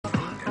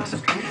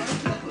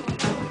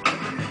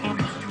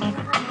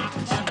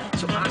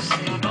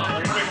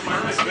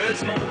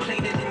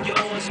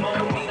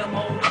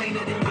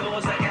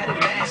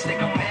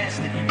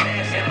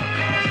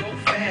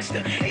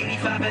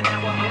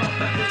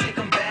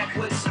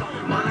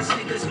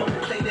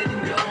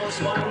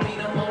More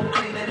meaner, more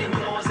cleaner than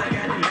yours. I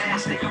got it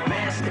mastered,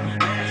 mastered,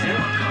 mastered.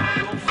 My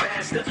car go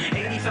faster,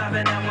 85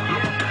 an hour.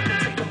 I'm about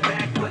to take them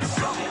backwards.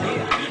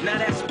 Yeah, now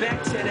that's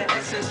back to the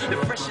essence. The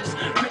freshest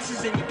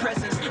princes in your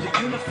presence. The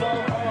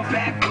uniform on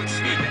backwards.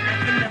 The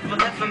anthem never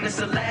left from this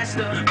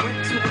Alaska.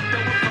 Went to a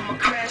thrower from a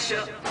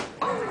crasher.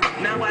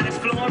 Now I just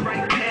flowing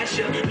right past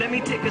you. Let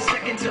me take a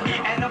second to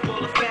add up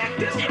all the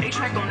factors. A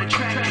track on the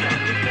track,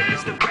 the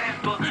biggest the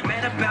rapper.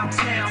 Man about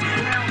town,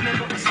 loud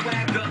member of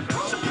swagger.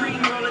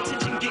 Supreme all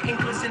attention, getting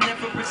close and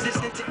never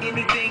resistant to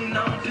anything.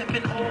 No, I'm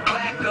pimping all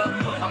blacker.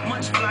 I'm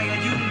much flyer,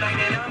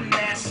 united, I'm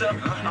NASA.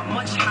 I'm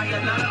much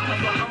higher, not a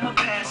hover, I'm a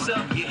passer.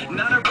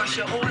 Not a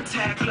rusher or a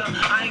tackler.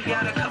 I ain't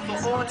got a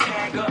cover or a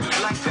tagger.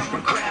 Like I'm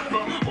a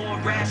grabber or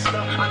a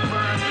wrestler. I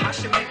grind, I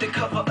should make the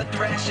cover a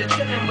thrasher.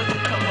 Chillin' with the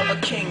cover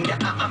a king. Yeah,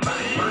 I'm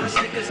my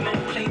sneakers more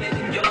cleaner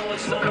than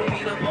yours. More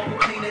meaner, more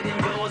cleaner than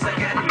yours. I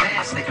got it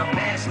mastered, I'm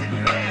mastered,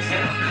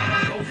 mastered.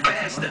 I go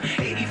faster,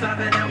 85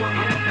 an hour.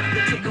 I'm about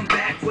to take them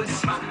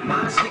backwards.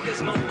 My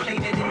sneakers more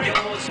cleaner than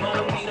yours.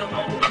 More meaner,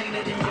 more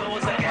cleaner than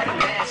yours. I got it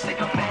mastered,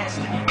 I'm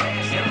mastered,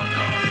 mastered. My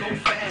car go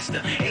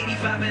faster,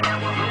 85 an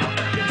hour. I'm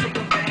about to take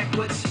them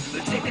backwards.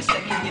 But take a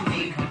second, you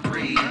need to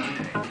breathe.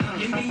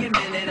 Give me a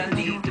minute, I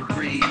need to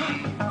breathe.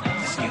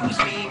 Excuse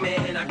me,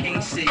 man, I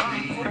can't see.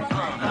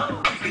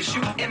 Cause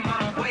you in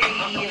my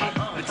way.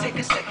 But take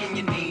a second,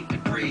 you need to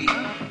breathe.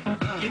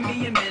 Give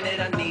me a minute,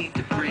 I need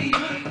to breathe.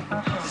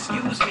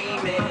 Excuse me,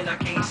 man, I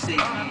can't see.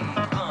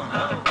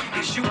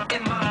 Cause you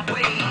in my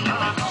way.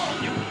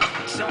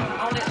 So I'm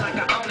on it like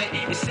I own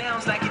it. It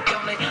sounds like it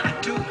don't it. I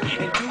do.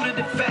 And due to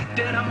the fact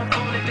that I'm a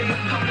it, they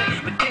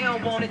opponent. But they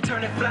don't want it,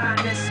 turn it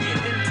flyness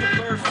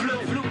into bird flu.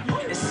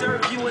 And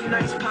serve you a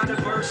nice pot of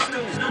bird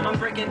stew. I'm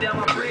breaking down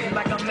my bread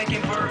like I'm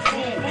making bird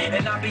food.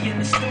 And I be in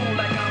the stool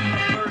like I'm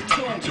a bird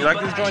too. You like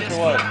these joints or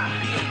what?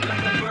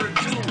 Like a bird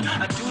do.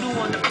 I doodle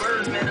on the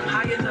birds, man. I'm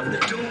high enough to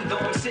do. Though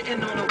I'm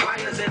sitting on the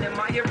wires and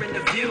admiring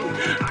the view.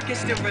 I can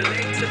still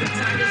relate to the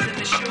tigers in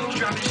the shoes.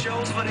 Dropping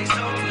shows for they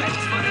souls,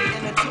 patches for they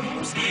inner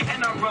tubes.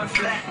 And I run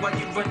flat while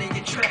you running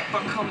your trap.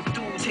 I come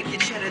through, take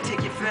your cheddar,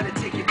 take your feta,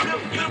 take your blue.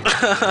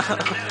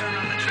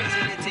 I'm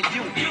tracing it to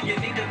you. You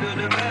need to build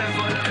a better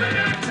for the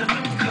better to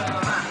look.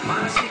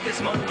 My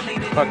sneakers more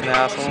cleaner than Fucking yours.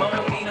 asshole.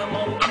 More meaner,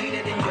 more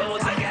cleaner than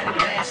yours. I got it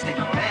mastered,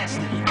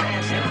 mastered,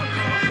 mastered. My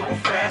car go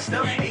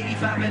faster,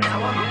 85 an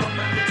hour. I'm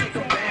about to take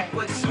them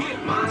backwards.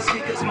 My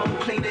sneakers more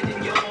cleaner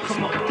than yours.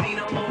 More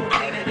meaner, more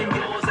cleaner than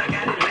yours. I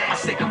got it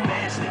mastered,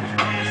 mastered,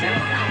 mastered.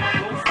 My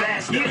car go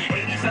faster,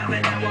 85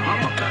 an hour.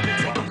 I'm about to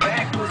take them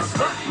backwards.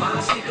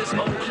 My sneakers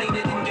more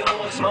cleaner than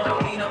yours.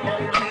 More meaner,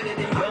 more cleaner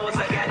than yours.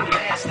 I got it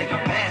mastered,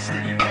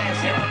 mastered,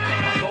 mastered. My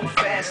car go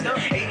faster,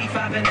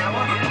 85 an hour.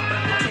 I'm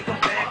about to take them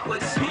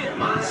backwards.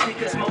 My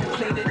sneakers more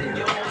cleaner than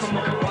yours.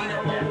 More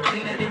meaner, more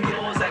cleaner than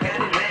yours. I got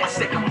it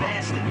mastered,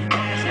 mastered,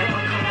 mastered.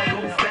 My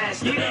car go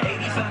faster,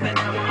 85 an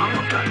hour.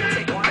 I'm about to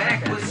take them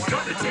backwards.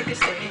 But take a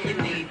second, you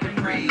need to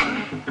breathe.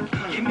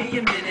 Give me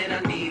a minute,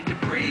 I need to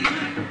breathe.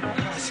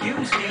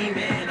 Excuse me,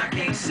 man, I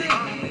can't see.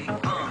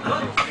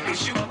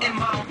 Cause you in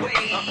my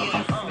way.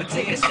 But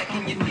take a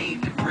second, you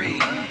need to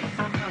breathe.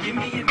 Give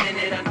me a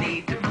minute, I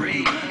need to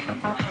breathe.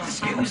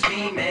 Excuse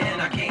me, man,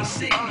 I can't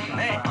see.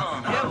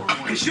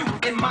 Cause you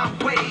in my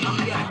way.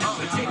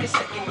 But take a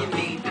second, you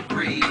need to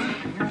breathe.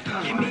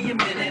 Give me a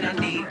minute, I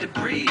need to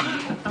breathe.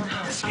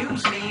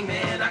 Excuse me,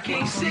 man, I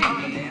can't see.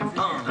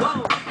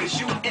 Cause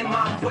you in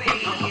my way.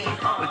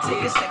 But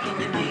take a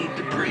second, you need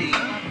to breathe.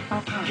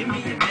 Give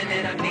me a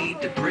minute, I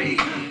need to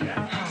breathe.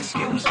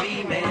 Excuse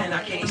me, man,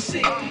 I can't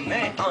see.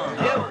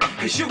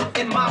 Cause you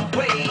in my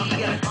way.